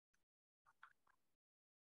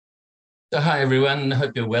So hi everyone, I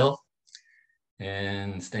hope you're well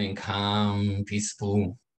and staying calm,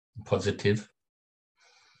 peaceful, positive.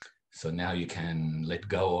 So now you can let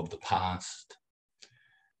go of the past,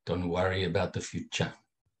 don't worry about the future,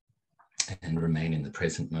 and remain in the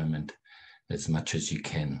present moment as much as you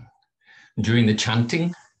can. During the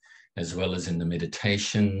chanting, as well as in the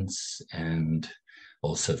meditations, and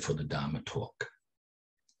also for the Dharma Talk.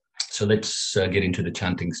 So let's get into the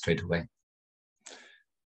chanting straight away.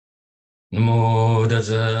 Namo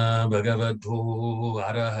Tassa Bhagavato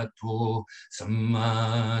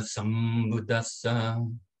ArahatoSammaSambuddhassa.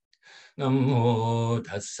 Namo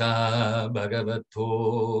Tassa Bhagavato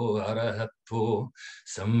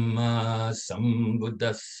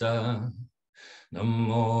ArahatoSammaSambuddhassa.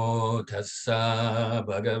 Namo Tassa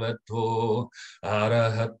Bhagavato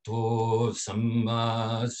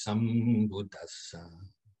ArahatoSammaSambuddhassa.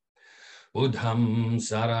 Buddham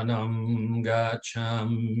saranam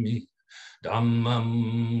gacchami.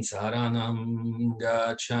 Dhammam saranam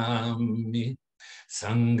gacchami.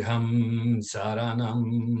 Sangham saranam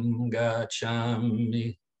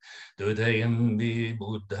gacchami. Dutiyampi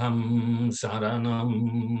Buddham saranam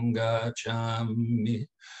gacchami.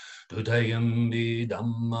 Dutiyampi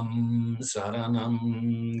Dhammam saranam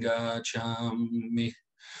gacchami.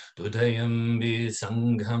 Dutiyampi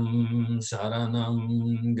Sangham saranam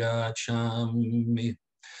gacchami.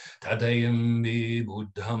 Tatiyampi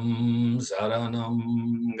Buddham saranam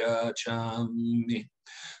gacchami.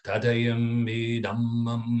 Tatiyampi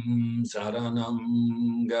Dhammam saranam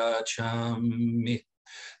gacchami.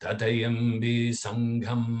 Tatiyampi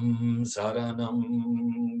Sangham saranam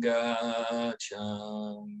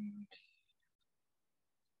gacchami.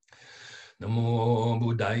 Namo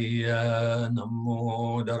Buddhaya,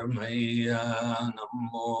 Namo Dharmaya,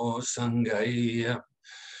 Namo Sanghaya.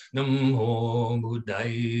 Namo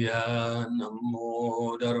Buddhaya,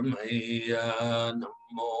 Namo Dharmaya,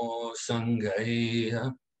 Namo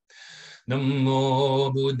Sanghaya.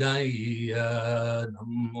 Namo Buddhaya,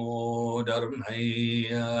 Namo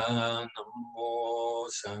Dharmaya, Namo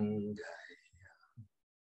Sanghaya.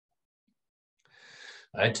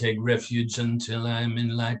 I take refuge until I am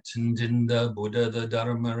enlightened in the Buddha, the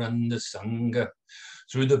Dharma, and the Sangha.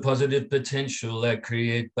 Through the positive potential I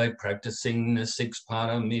create by practicing the 6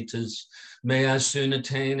 paramitas, may I soon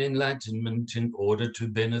attain enlightenment in order to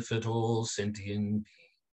benefit all sentient beings.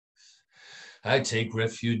 I take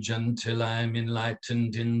refuge until I am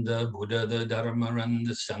enlightened in the Buddha, the Dharma, and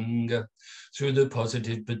the Sangha. Through the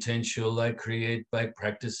positive potential I create by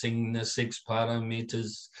practicing the 6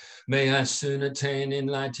 paramitas, may I soon attain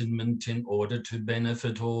enlightenment in order to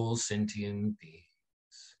benefit all sentient beings.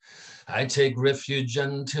 I take refuge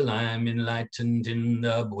until I am enlightened in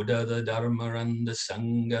the Buddha, the Dharma, and the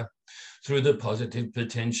Sangha. Through the positive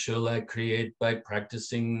potential I create by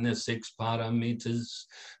practicing the 6 paramitas,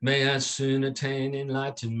 may I soon attain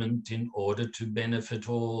enlightenment in order to benefit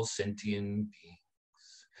all sentient beings.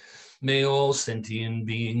 May all sentient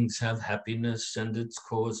beings have happiness and its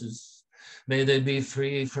causes. May they be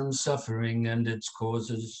free from suffering and its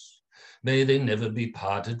causes. May they never be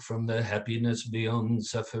parted from their happiness beyond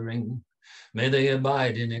suffering. May they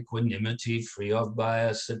abide in equanimity, free of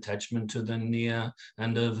bias, attachment to the near,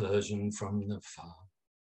 and aversion from the far.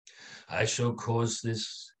 I shall cause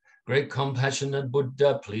this. Great compassionate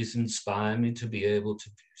Buddha, please inspire me to be able to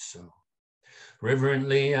do so.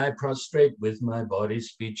 Reverently, I prostrate with my body,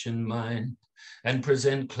 speech, and mind, and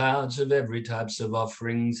present clouds of every types of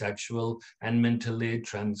offerings, actual and mentally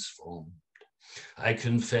transformed. I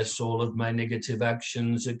confess all of my negative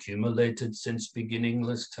actions accumulated since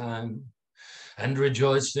beginningless time, and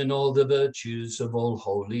rejoice in all the virtues of all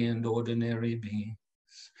holy and ordinary beings.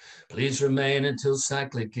 Please remain until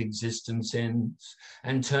cyclic existence ends,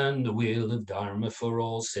 and turn the wheel of Dharma for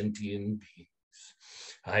all sentient beings.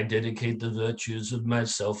 I dedicate the virtues of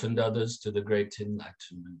myself and others to the great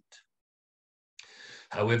enlightenment.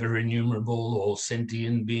 However innumerable all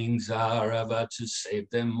sentient beings are, I vow to save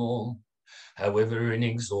them all. However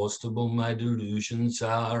inexhaustible my delusions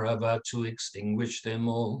are, I vow to extinguish them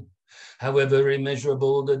all. However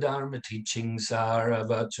immeasurable the Dharma teachings are, I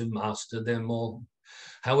vow to master them all.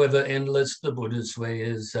 However endless the Buddha's way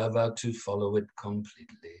is, I vow to follow it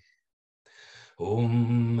completely.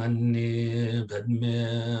 Om Mani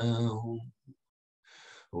Padme Hum.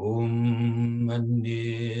 Om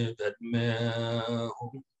Mani Padme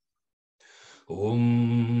Hum.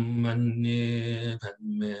 Om Mani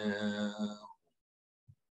Padme Hum.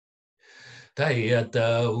 Tayata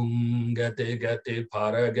Gate Gate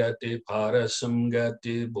Paragate Parasam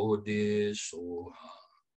Gate Bodhi Soha.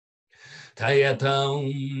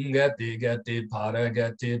 Tayatam gati gati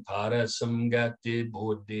parasam gati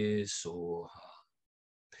bodhi soha.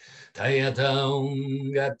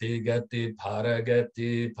 Tayatam gati gati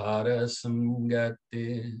parasam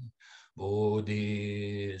gati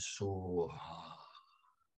bodhi soha.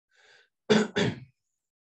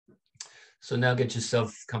 So now get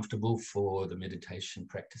yourself comfortable for the meditation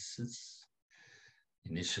practices.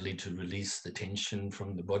 Initially to release the tension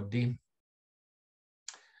from the body.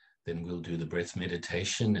 Then we'll do the breath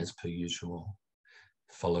meditation as per usual,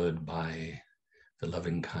 followed by the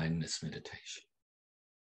loving kindness meditation.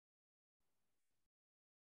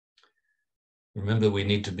 Remember, we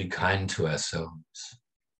need to be kind to ourselves,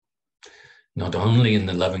 not only in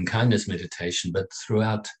the loving kindness meditation, but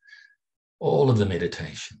throughout all of the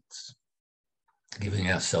meditations,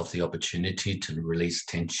 giving ourselves the opportunity to release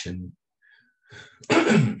tension,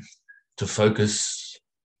 to focus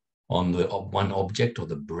on the one object, or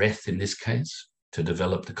the breath in this case, to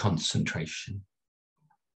develop the concentration.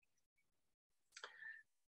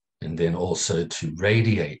 And then also to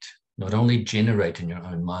radiate, not only generate in your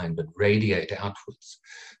own mind, but radiate outwards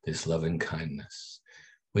this loving kindness.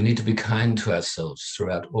 We need to be kind to ourselves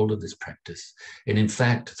throughout all of this practice, and in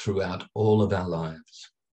fact, throughout all of our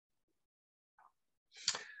lives.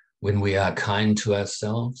 When we are kind to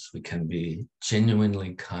ourselves, we can be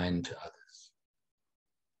genuinely kind to others.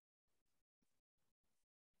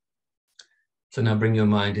 So now bring your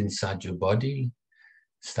mind inside your body,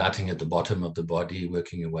 starting at the bottom of the body,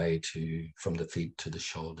 working your way from the feet to the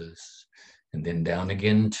shoulders, and then down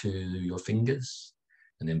again to your fingers,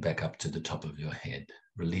 and then back up to the top of your head.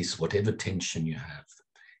 Release whatever tension you have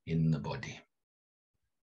in the body.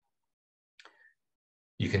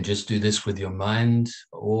 You can just do this with your mind,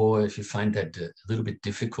 or if you find that a little bit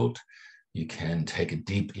difficult, you can take a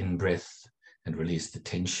deep in-breath and release the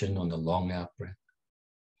tension on the long out-breath.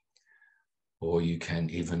 Or you can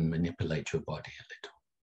even manipulate your body a little.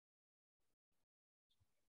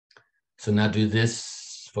 So now do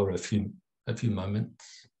this for a few moments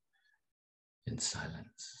in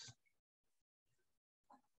silence.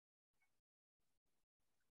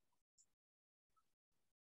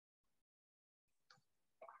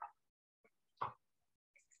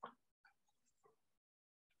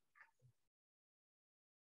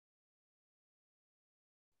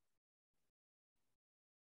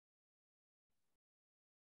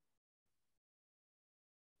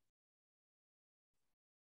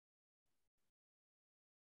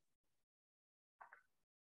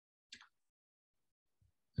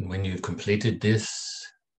 And when you've completed this,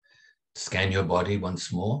 scan your body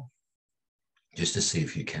once more, just to see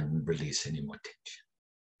if you can release any more tension.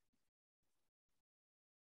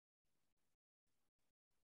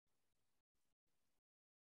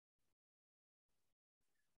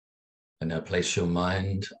 And now place your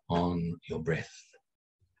mind on your breath.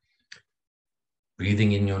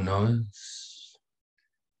 Breathing in your nose.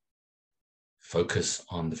 Focus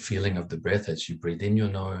on the feeling of the breath as you breathe in your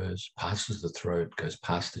nose, passes the throat, goes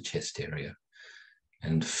past the chest area,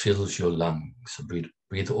 and fills your lungs. So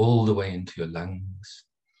breathe all the way into your lungs,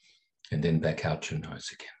 and then back out your nose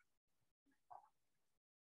again.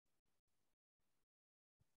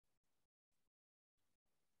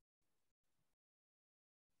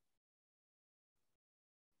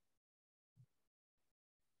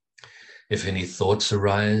 If any thoughts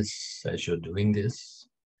arise as you're doing this,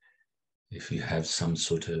 if you have some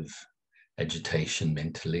sort of agitation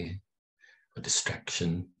mentally or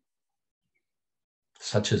distraction,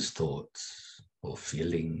 such as thoughts or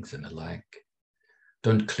feelings and the like,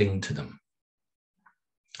 don't cling to them.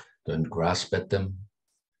 Don't grasp at them.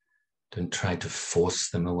 Don't try to force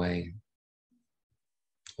them away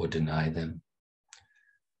or deny them.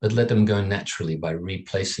 But let them go naturally by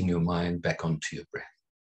replacing your mind back onto your breath.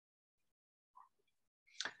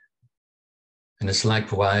 And it's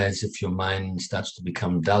likewise, if your mind starts to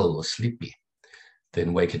become dull or sleepy,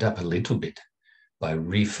 then wake it up a little bit by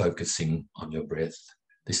refocusing on your breath,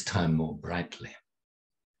 this time more brightly.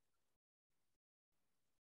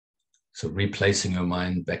 So replacing your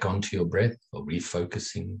mind back onto your breath, or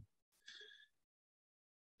refocusing,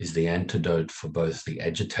 is the antidote for both the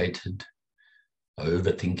agitated,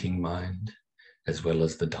 overthinking mind, as well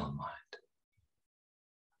as the dull mind.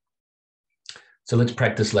 So let's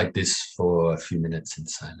practice like this for a few minutes in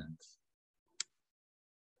silence.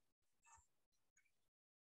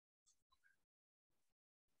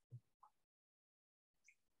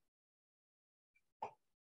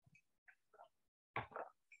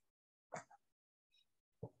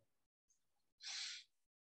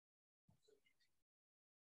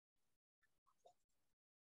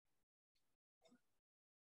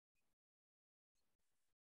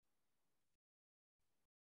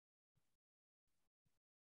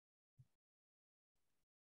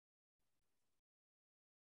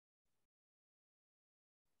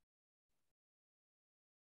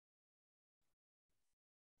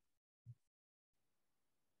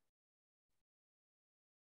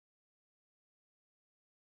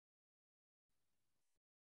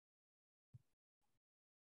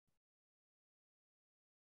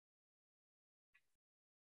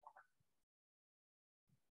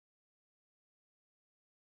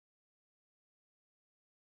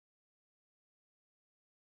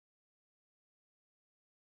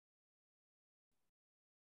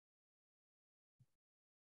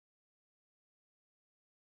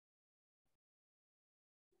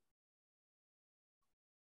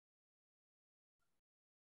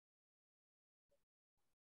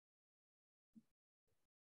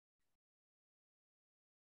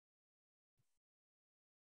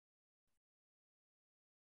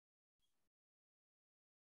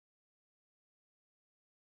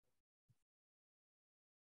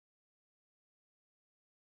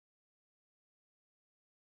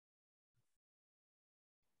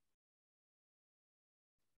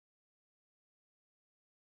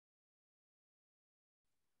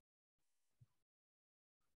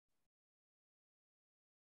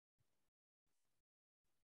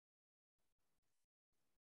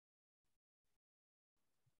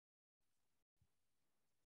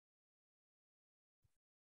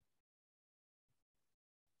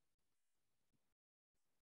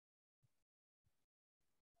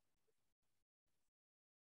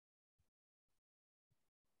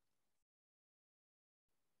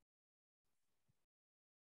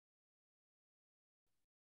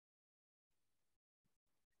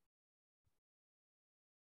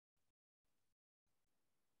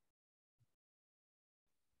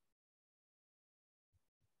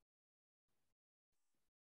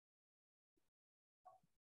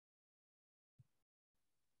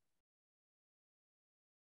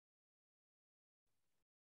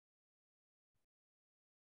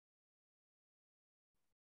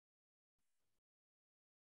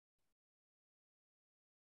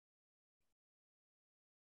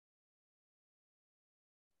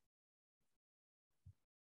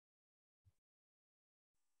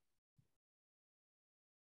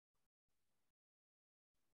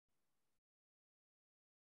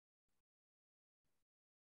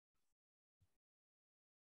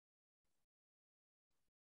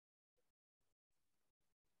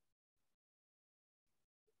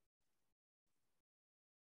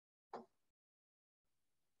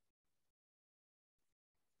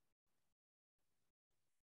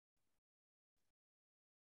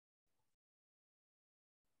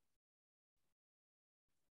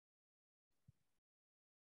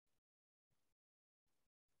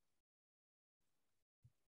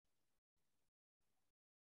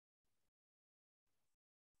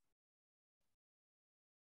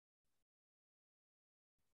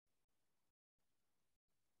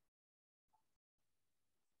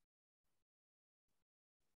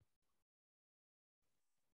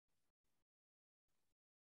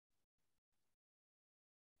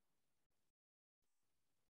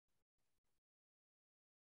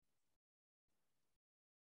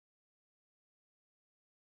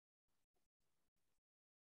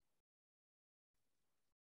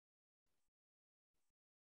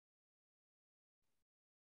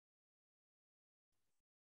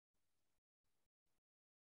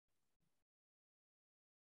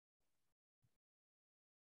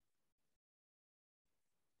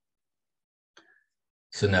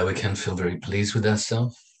 So now we can feel very pleased with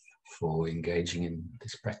ourselves for engaging in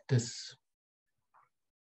this practice,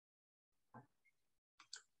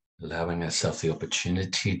 allowing ourselves the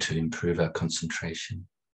opportunity to improve our concentration.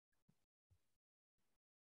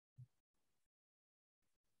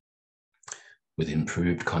 With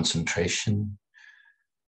improved concentration,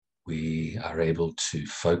 we are able to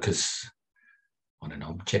focus on an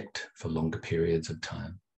object for longer periods of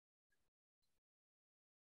time,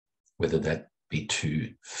 whether that be to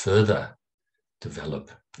further develop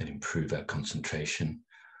and improve our concentration,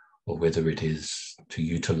 or whether it is to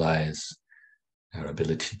utilize our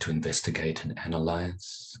ability to investigate and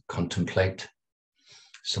analyze, contemplate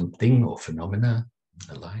something or phenomena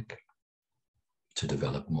alike, to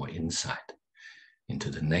develop more insight into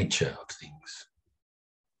the nature of things,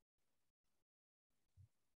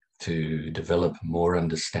 to develop more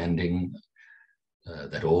understanding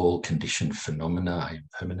that all conditioned phenomena are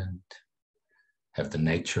impermanent, have the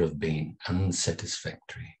nature of being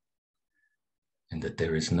unsatisfactory, and that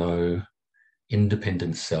there is no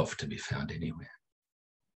independent self to be found anywhere.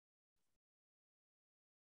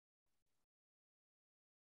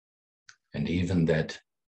 And even that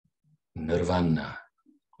nirvana,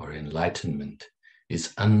 or enlightenment,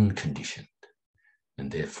 is unconditioned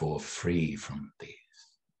and therefore free from these.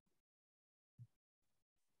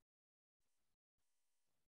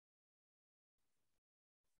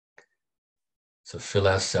 So fill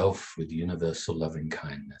ourselves with universal loving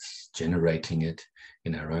kindness, generating it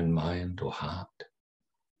in our own mind or heart,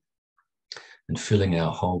 and filling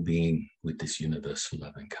our whole being with this universal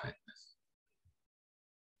loving kindness.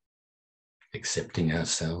 Accepting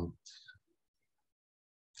ourselves,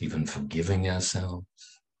 even forgiving ourselves,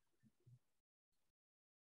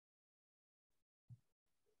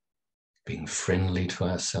 being friendly to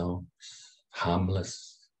ourselves,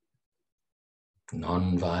 harmless,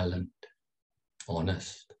 non-violent,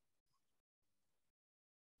 honest,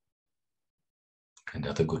 and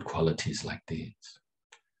other good qualities like these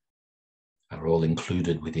are all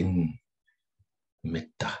included within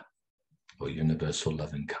Metta, or universal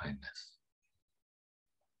loving kindness.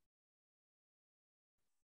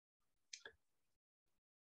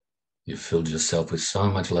 You've filled yourself with so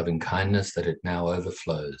much loving kindness that it now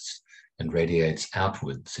overflows and radiates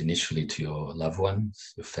outwards, initially to your loved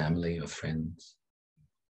ones, your family, your friends,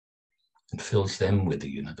 and fills them with the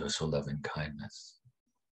universal loving kindness.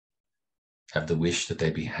 Have the wish that they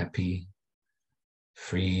be happy,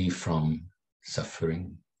 free from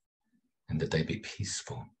suffering, and that they be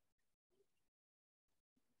peaceful.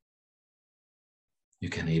 You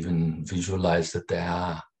can even visualize that they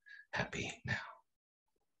are happy now,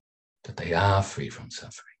 that they are free from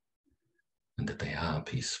suffering, and that they are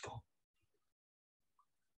peaceful.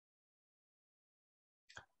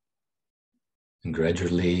 And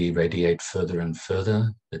gradually radiate further and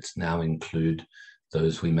further. Let's now include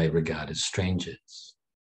those we may regard as strangers,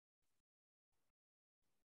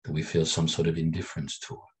 that we feel some sort of indifference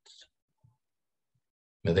towards.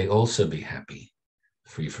 May they also be happy,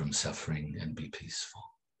 free from suffering, and be peaceful.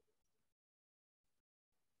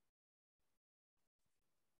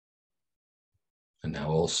 And now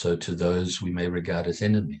also to those we may regard as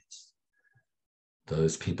enemies,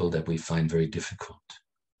 those people that we find very difficult,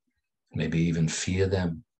 maybe even fear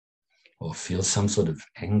them or feel some sort of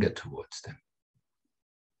anger towards them.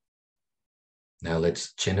 Now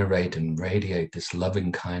let's generate and radiate this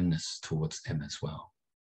loving kindness towards them as well.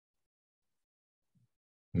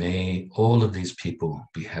 May all of these people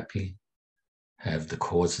be happy, have the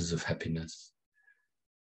causes of happiness,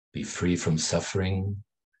 be free from suffering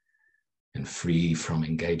and free from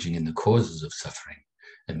engaging in the causes of suffering,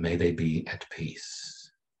 and may they be at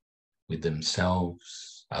peace with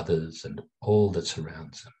themselves, others, and all that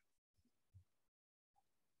surrounds them.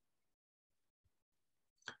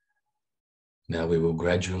 Now we will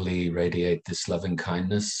gradually radiate this loving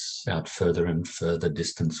kindness out further and further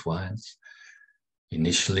distance-wise,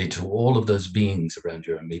 initially to all of those beings around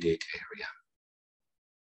your immediate area.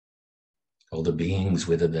 All the beings,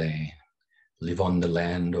 whether they live on the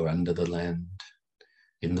land or under the land,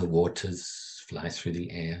 in the waters, fly through the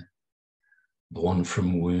air, born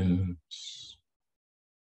from wombs,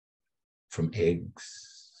 from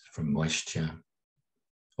eggs, from moisture,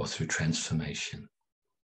 or through transformation.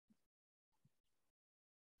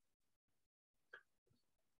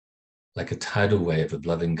 Like a tidal wave of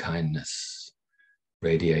loving kindness,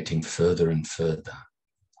 radiating further and further.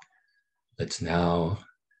 Let's now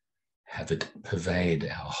have it pervade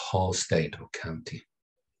our whole state or county,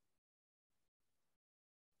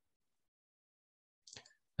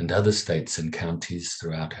 and other states and counties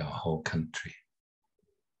throughout our whole country.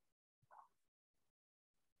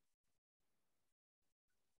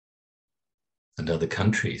 and other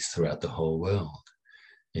countries throughout the whole world.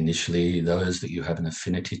 Initially, those that you have an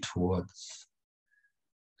affinity towards,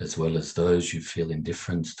 as well as those you feel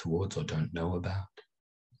indifference towards or don't know about.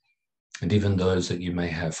 And even those that you may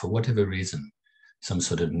have, for whatever reason, some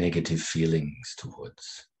sort of negative feelings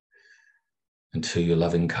towards, until your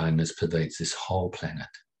loving kindness pervades this whole planet.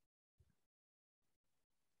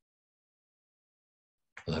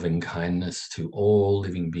 Loving kindness to all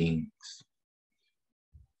living beings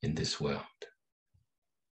in this world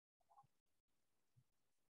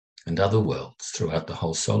and other worlds throughout the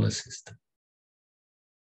whole solar system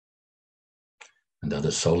and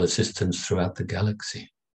other solar systems throughout the galaxy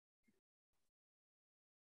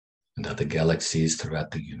and other galaxies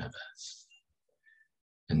throughout the universe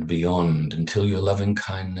and beyond, until your loving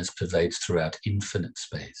kindness pervades throughout infinite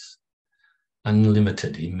space,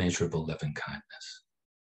 unlimited, immeasurable loving kindness,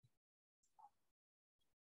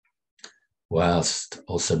 whilst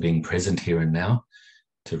also being present here and now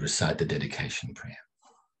to recite the dedication prayer.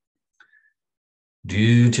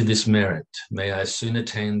 Due to this merit, may I soon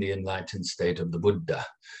attain the enlightened state of the Buddha,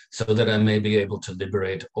 so that I may be able to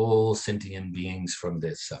liberate all sentient beings from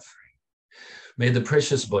their suffering. May the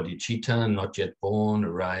precious bodhicitta, not yet born,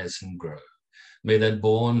 arise and grow. May that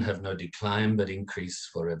born have no decline but increase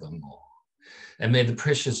forevermore. And may the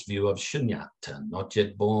precious view of shunyata, not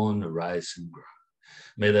yet born, arise and grow.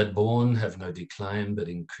 May that born have no decline but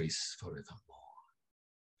increase forevermore.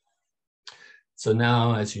 So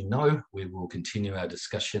now, as you know, we will continue our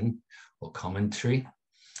discussion or commentary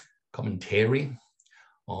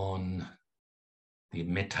on the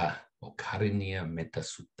Metta or Karaniya Metta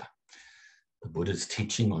Sutta, the Buddha's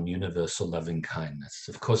teaching on universal loving kindness.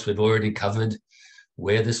 Of course, we've already covered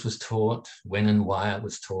where this was taught, when and why it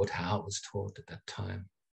was taught, how it was taught at that time,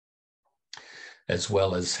 as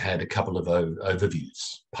well as had a couple of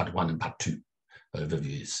overviews, part 1 and part 2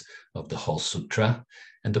 overviews of the whole sutra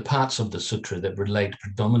and the parts of the sutra that relate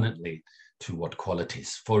predominantly to what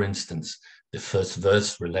qualities. For instance, the first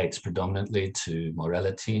verse relates predominantly to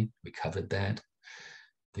morality. We covered that.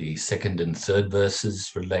 The second and third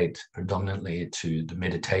verses relate predominantly to the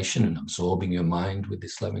meditation and absorbing your mind with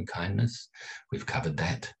this loving kindness. We've covered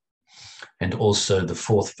that. And also the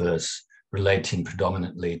fourth verse relating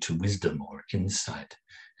predominantly to wisdom or insight.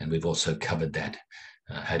 And we've also covered that,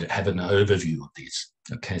 have an overview of these.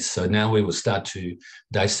 Okay, so now we will start to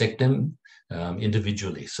dissect them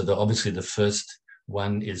individually. So obviously the first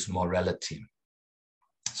one is morality.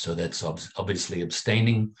 So that's obviously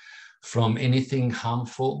abstaining from anything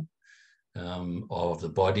harmful of the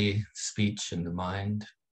body, speech, and the mind,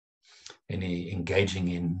 any engaging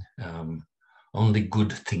in only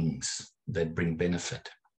good things that bring benefit.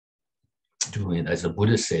 Doing, as the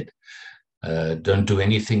Buddha said, don't do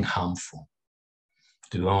anything harmful.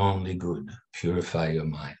 Do only good. Purify your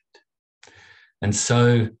mind. And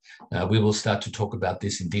so we will start to talk about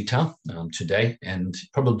this in detail today and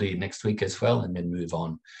probably next week as well, and then move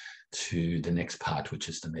on to the next part, which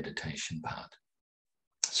is the meditation part.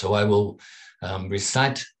 So I will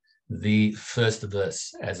recite the first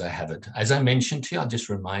verse as I have it. As I mentioned to you, I'll just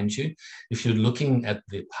remind you, if you're looking at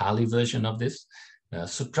the Pali version of this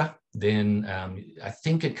sutra, then I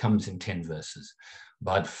think it comes in 10 verses.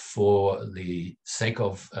 But for the sake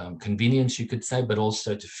of convenience, you could say, but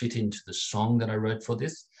also to fit into the song that I wrote for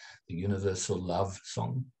this, the Universal Love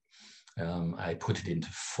song, I put it into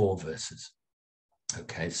 4 verses.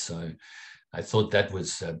 Okay, so I thought that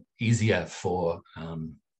was easier for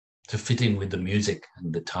to fit in with the music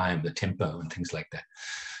and the time, the tempo and things like that.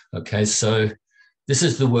 Okay, so this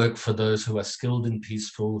is the work for those who are skilled and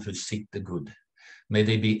peaceful, who seek the good. May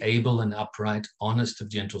they be able and upright, honest of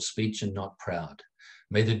gentle speech and not proud.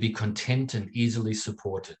 May they be content and easily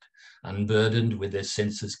supported, unburdened with their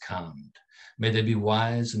senses calmed. May they be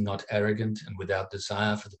wise and not arrogant and without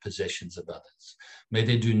desire for the possessions of others. May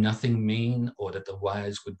they do nothing mean or that the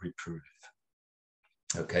wise would reprove.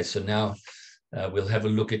 Okay, so now we'll have a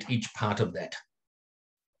look at each part of that.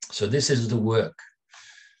 So this is the work.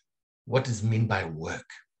 What does it mean by work?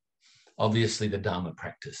 Obviously the Dharma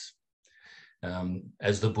practice.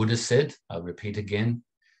 As the Buddha said, I'll repeat again,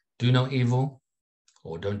 do no evil,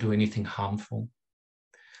 or don't do anything harmful.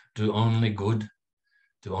 Do only good.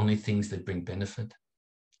 Do only things that bring benefit.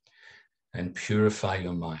 And purify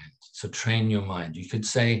your mind. So train your mind. You could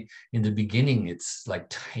say in the beginning, it's like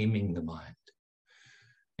taming the mind.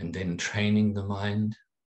 And then training the mind.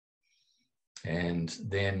 And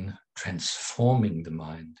then transforming the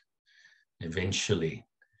mind. Eventually,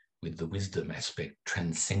 with the wisdom aspect,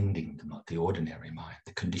 transcending the ordinary mind,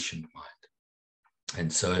 the conditioned mind.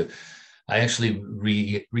 And so I actually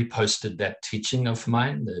reposted that teaching of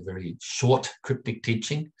mine, the very short cryptic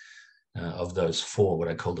teaching, of those four, what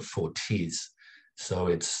I call the 4 T's. So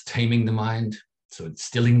it's taming the mind, so it's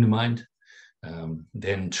stilling the mind,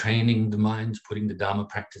 then training the mind, putting the Dharma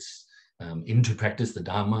practice into practice, the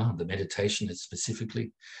Dharma, the meditation is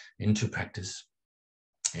specifically into practice,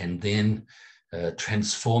 and then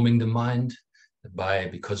transforming the mind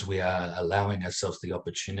because we are allowing ourselves the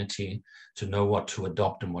opportunity to know what to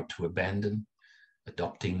adopt and what to abandon,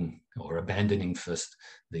 adopting or abandoning first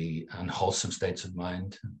the unwholesome states of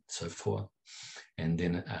mind and so forth, and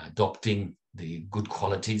then adopting the good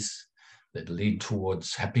qualities that lead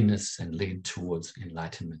towards happiness and lead towards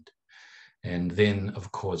enlightenment. And then,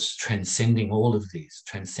 of course, transcending all of these,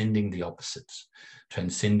 transcending the opposites,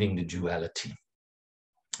 transcending the duality.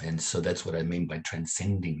 And so that's what I mean by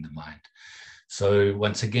transcending the mind. So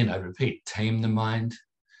once again, I repeat, tame the mind,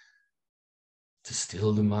 to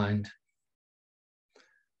still the mind,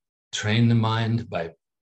 train the mind by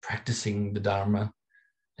practicing the Dharma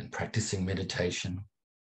and practicing meditation,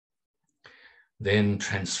 then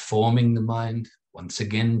transforming the mind, once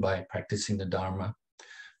again, by practicing the Dharma,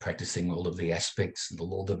 practicing all of the aspects and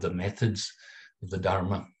all of the methods of the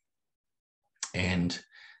Dharma, and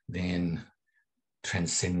then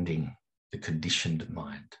transcending the conditioned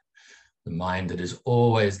mind, the mind that is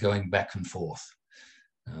always going back and forth,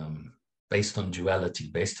 based on duality,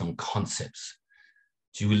 based on concepts,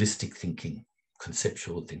 dualistic thinking,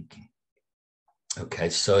 conceptual thinking. Okay,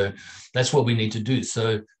 so that's what we need to do.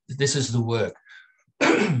 So this is the work.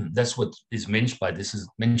 That's what is meant by this. Is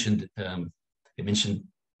mentioned. It mentioned.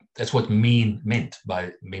 That's what meant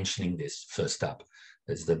by mentioning this first up,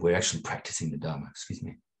 is that we're actually practicing the Dharma. Excuse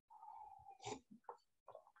me.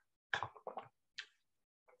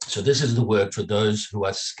 So this is the work for those who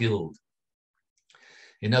are skilled.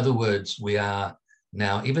 In other words, we are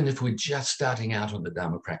now, even if we're just starting out on the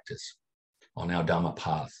Dharma practice, on our Dharma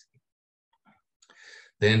path,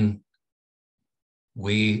 then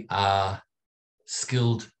we are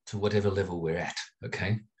skilled to whatever level we're at,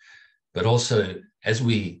 okay? But also, as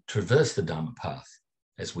we traverse the Dharma path,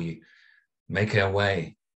 as we make our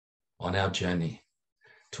way on our journey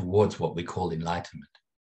towards what we call enlightenment,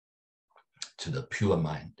 to the pure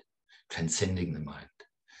mind, transcending the mind,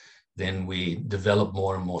 then we develop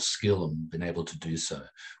more and more skill in being able to do so.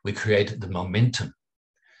 We create the momentum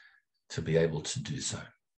to be able to do so.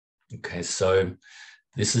 Okay, so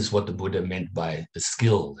this is what the Buddha meant by the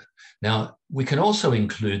skill. Now, we can also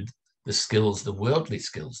include the skills, the worldly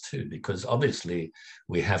skills too, because obviously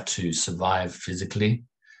we have to survive physically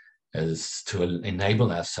as to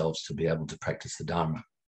enable ourselves to be able to practice the Dharma.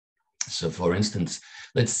 So for instance,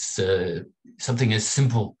 let's something as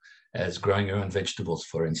simple as growing your own vegetables,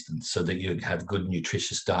 for instance, so that you have good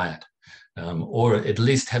nutritious diet, or at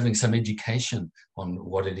least having some education on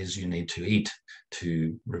what it is you need to eat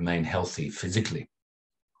to remain healthy physically.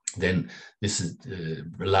 Then this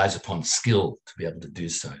relies upon skill to be able to do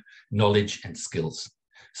so, knowledge and skills.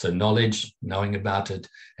 So knowledge, knowing about it,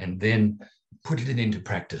 and then putting it into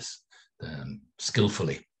practice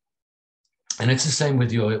skillfully. And it's the same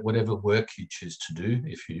with your whatever work you choose to do,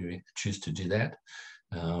 if you choose to do that,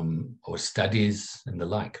 or studies and the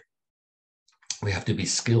like. We have to be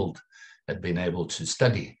skilled at being able to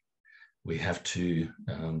study. We have to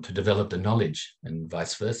develop the knowledge and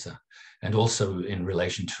vice versa. And also in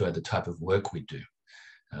relation to the type of work we do.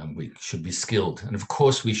 We should be skilled. And of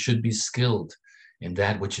course, we should be skilled in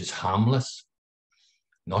that which is harmless,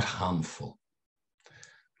 not harmful,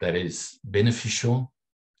 that is beneficial,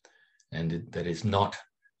 and that is not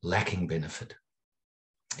lacking benefit,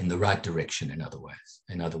 in the right direction, in other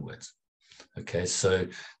words. Okay, so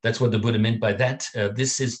that's what the Buddha meant by that.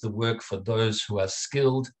 This is the work for those who are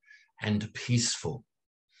skilled and peaceful.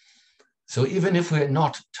 So even if we're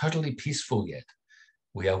not totally peaceful yet,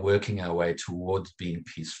 we are working our way towards being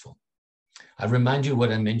peaceful. I remind you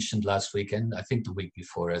what I mentioned last week, and I think the week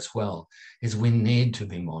before as well, is we need to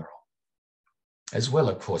be moral. As well,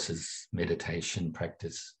 of course, as meditation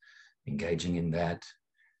practice, engaging in that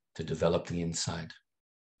to develop the insight.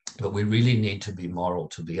 But we really need to be moral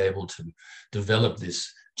to be able to develop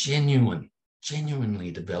this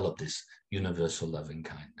genuinely develop this universal loving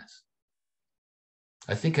kindness.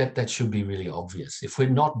 I think that should be really obvious. If we're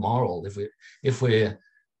not moral, if we're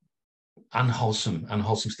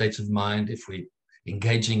unwholesome states of mind, if we're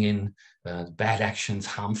engaging in bad actions,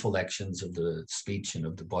 harmful actions of the speech and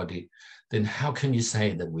of the body, then how can you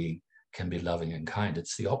say that we can be loving and kind?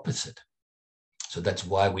 It's the opposite. So that's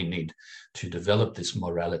why we need to develop this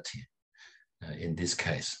morality in this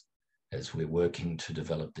case, as we're working to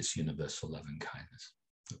develop this universal loving kindness.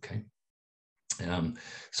 Okay.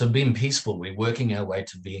 So being peaceful, we're working our way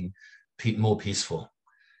to being more peaceful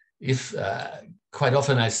if quite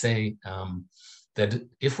often I say that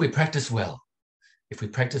if we practice well, if we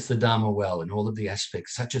practice the Dharma well in all of the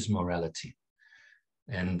aspects, such as morality,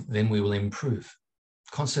 and then we will improve,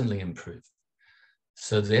 constantly improve.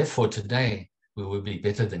 So therefore today we will be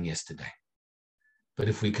better than yesterday. But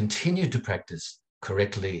if we continue to practice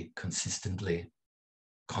correctly, consistently,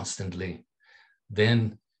 constantly,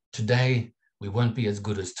 then today we won't be as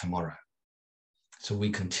good as tomorrow. So we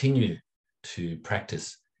continue to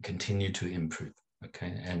practice, continue to improve,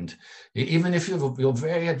 okay? And even if you're a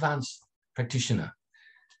very advanced practitioner,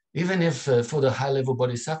 even if for the high-level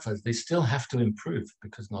bodhisattvas, they still have to improve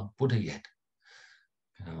because not Buddha yet,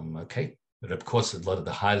 okay? But of course, a lot of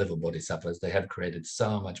the high-level bodhisattvas, they have created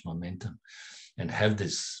so much momentum and have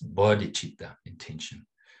this bodhicitta intention,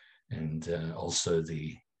 and also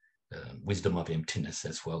the wisdom of emptiness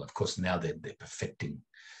as well. Of course, now they're perfecting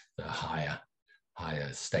the higher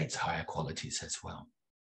states, higher qualities as well.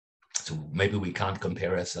 So maybe we can't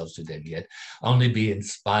compare ourselves to them yet, only be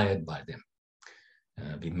inspired by them,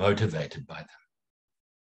 be motivated by them.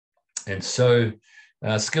 And so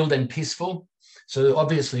skilled and peaceful. So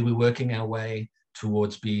obviously we're working our way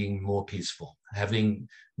towards being more peaceful, having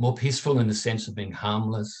more peaceful in the sense of being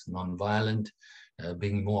harmless, non-violent,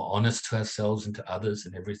 being more honest to ourselves and to others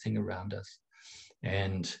and everything around us,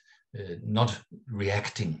 and not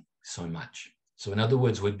reacting so much. So in other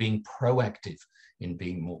words, we're being proactive in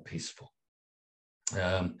being more peaceful.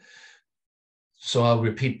 So I'll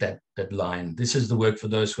repeat that line. This is the work for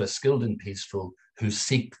those who are skilled and peaceful, who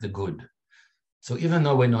seek the good. So even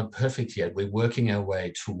though we're not perfect yet, we're working our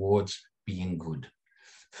way towards being good.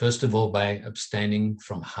 First of all, by abstaining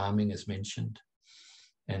from harming, as mentioned,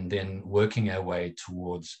 and then working our way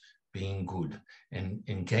towards being good and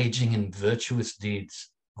engaging in virtuous deeds,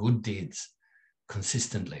 good deeds,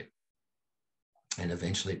 consistently and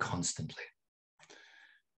eventually constantly.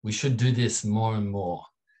 We should do this more and more.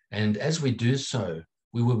 And as we do so,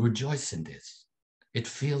 we will rejoice in this. It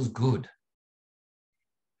feels good.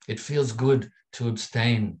 It feels good to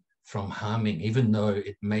abstain from harming, even though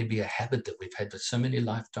it may be a habit that we've had for so many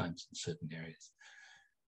lifetimes in certain areas.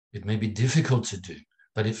 It may be difficult to do,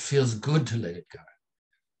 but it feels good to let it go.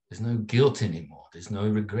 There's no guilt anymore. There's no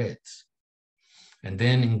regrets. And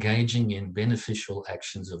then engaging in beneficial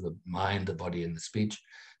actions of the mind, the body, and the speech,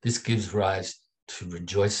 this gives rise to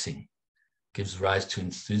rejoicing, gives rise to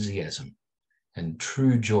enthusiasm and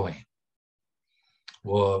true joy,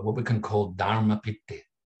 or what we can call Dharma Pitti.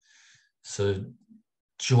 So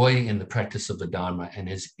joy in the practice of the Dharma and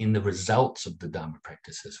is in the results of the Dharma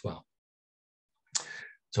practice as well.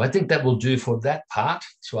 So I think that will do for that part.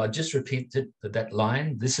 So I'll just repeat that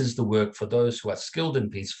line. This is the work for those who are skilled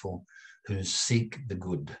and peaceful, who seek the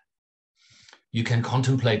good. You can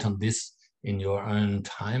contemplate on this in your own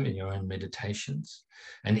time, in your own meditations,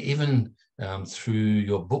 and even through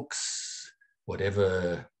your books,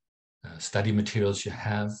 whatever study materials you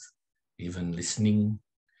have, even listening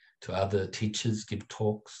to other teachers give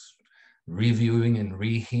talks, reviewing and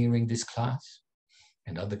rehearing this class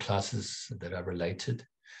and other classes that are related,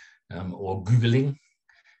 or Googling.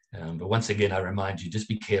 But once again, I remind you, just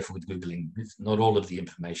be careful with Googling. Not all of the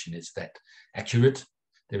information is that accurate.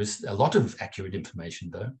 There is a lot of accurate information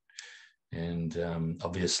though. And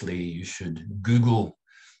obviously you should Google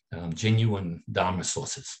genuine Dharma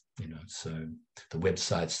sources, so the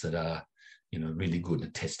websites that are, really good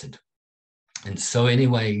and tested. And so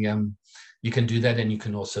anyway, you can do that, and you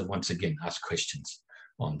can also, once again, ask questions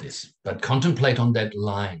on this, but contemplate on that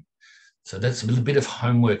line. So that's a little bit of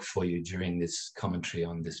homework for you during this commentary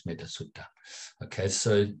on this Metta Sutta. Okay,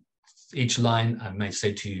 so each line I may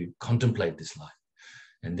say to you, contemplate this line.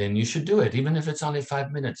 And then you should do it, even if it's only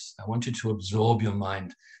 5 minutes. I want you to absorb your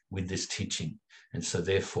mind with this teaching. And so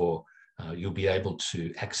therefore, you'll be able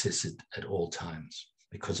to access it at all times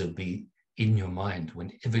because it'll be in your mind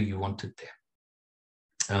whenever you want it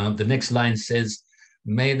there. The next line says,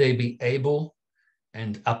 may they be able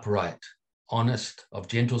and upright, honest, of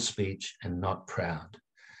gentle speech, and not proud.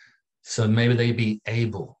 So may they be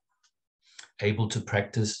able to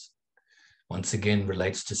practice, once again,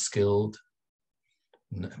 relates to skilled,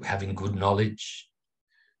 having good knowledge,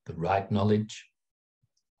 the right knowledge,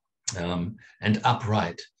 and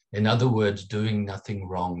upright. In other words, doing nothing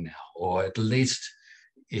wrong now, or at least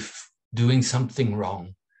if doing something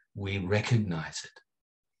wrong, we recognize it.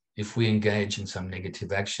 If we engage in some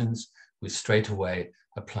negative actions, we straight away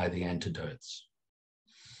apply the antidotes.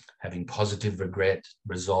 Having positive regret,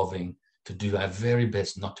 resolving to do our very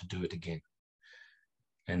best not to do it again.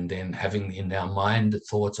 And then having in our mind the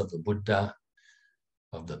thoughts of the Buddha,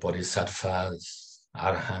 of the Bodhisattvas,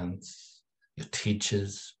 Arahants, your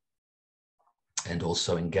teachers, and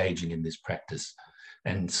also engaging in this practice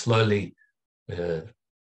and slowly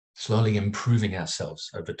improving ourselves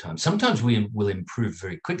over time. Sometimes we will improve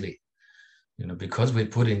very quickly, because we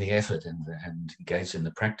put in the effort and engage in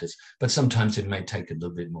the practice, but sometimes it may take a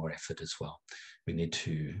little bit more effort as well. We need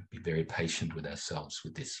to be very patient with ourselves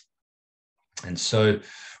with this. And so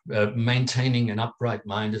maintaining an upright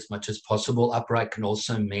mind as much as possible. Upright can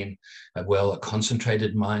also mean, a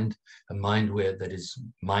concentrated mind, a mind that is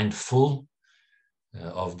mindful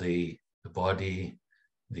of the body,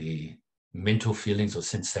 the mental feelings or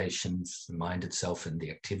sensations, the mind itself, and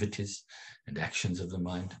the activities and actions of the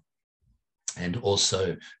mind. And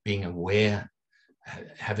also being aware,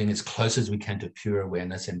 having as close as we can to pure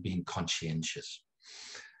awareness, and being conscientious.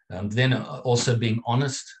 Then also being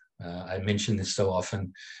honest. I mention this so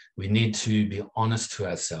often. We need to be honest to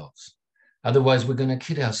ourselves. Otherwise, we're going to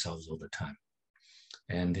kid ourselves all the time.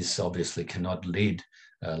 And this obviously cannot lead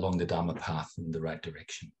along the Dharma path in the right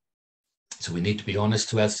direction. So we need to be honest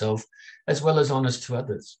to ourselves as well as honest to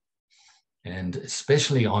others. And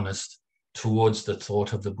especially honest towards the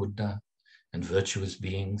thought of the Buddha and virtuous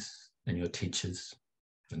beings and your teachers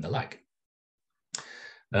and the like.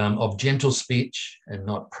 Of gentle speech and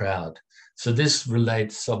not proud. So this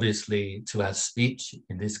relates obviously to our speech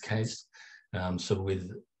in this case. So with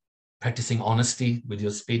practicing honesty with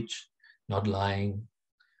your speech, not lying,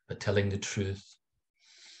 but telling the truth,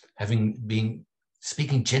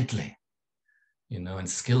 speaking gently, and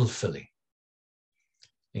skillfully,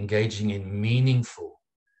 engaging in meaningful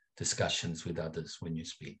discussions with others when you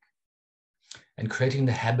speak, and creating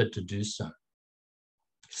the habit to do so.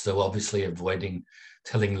 So obviously avoiding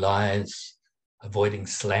telling lies, avoiding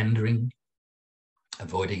slandering,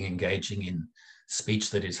 avoiding engaging in speech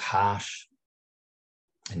that is harsh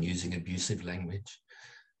and using abusive language,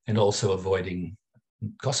 and also avoiding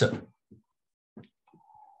gossip.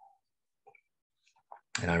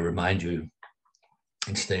 And I remind you,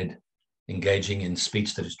 instead, engaging in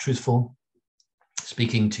speech that is truthful,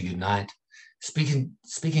 speaking to unite,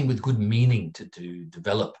 speaking with good meaning to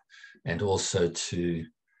develop, and also to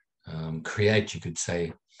create, you could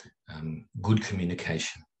say, good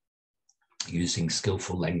communication, using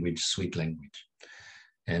skillful language, sweet language.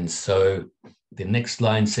 And so the next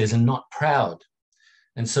line says, and not proud.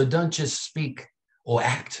 And so don't just speak or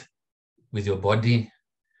act with your body,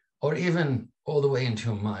 or even all the way into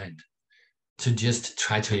your mind, to just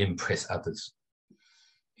try to impress others.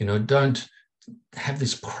 Don't have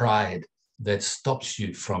this pride that stops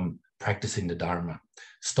you from practicing the Dharma,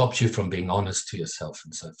 stops you from being honest to yourself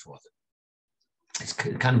and so forth. It's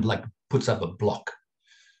kind of like puts up a block,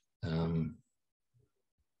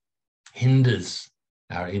 hinders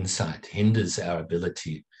our insight, hinders our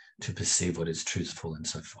ability to perceive what is truthful and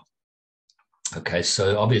so forth. Okay,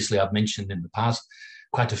 so obviously I've mentioned in the past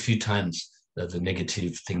quite a few times the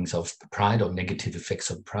negative things of pride, or negative effects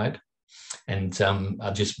of pride. And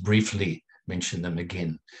I'll just briefly mention them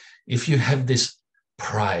again. If you have this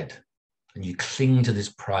pride and you cling to this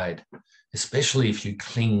pride, especially if you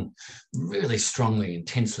cling really strongly,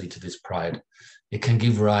 intensely to this pride, it can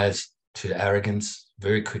give rise to arrogance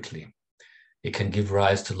very quickly. It can give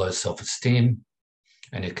rise to low self-esteem,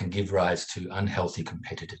 and it can give rise to unhealthy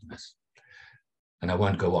competitiveness. And I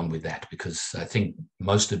won't go on with that because I think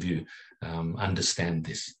most of you understand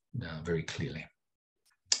this very clearly.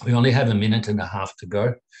 We only have a minute and a half to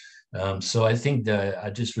go. So I think that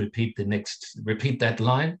I just repeat that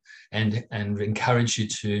line and encourage you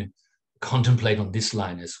to contemplate on this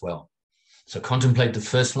line as well. So contemplate the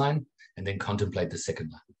first line and then contemplate the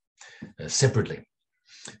second line separately.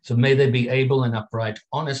 So may they be able and upright,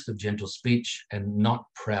 honest of gentle speech, and not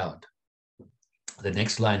proud. The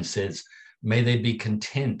next line says, may they be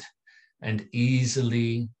content and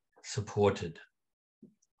easily supported.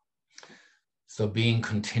 So being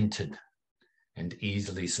contented and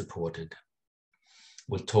easily supported.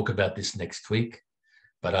 We'll talk about this next week,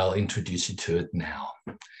 but I'll introduce you to it now.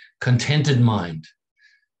 Contented mind.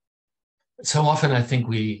 So often I think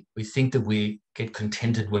we think that we get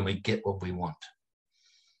contented when we get what we want.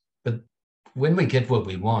 But when we get what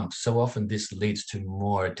we want, so often this leads to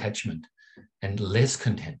more attachment and less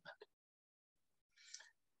contentment.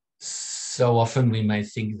 So often we may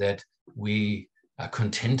think that we are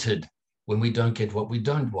contented when we don't get what we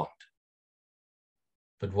don't want.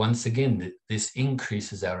 But once again, this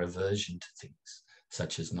increases our aversion to things,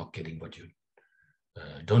 such as not getting what you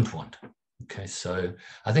don't want. Okay, so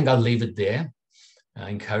I think I'll leave it there. I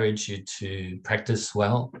encourage you to practice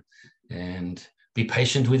well and be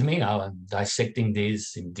patient with me. I'm dissecting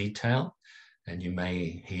these in detail, and you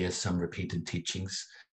may hear some repeated teachings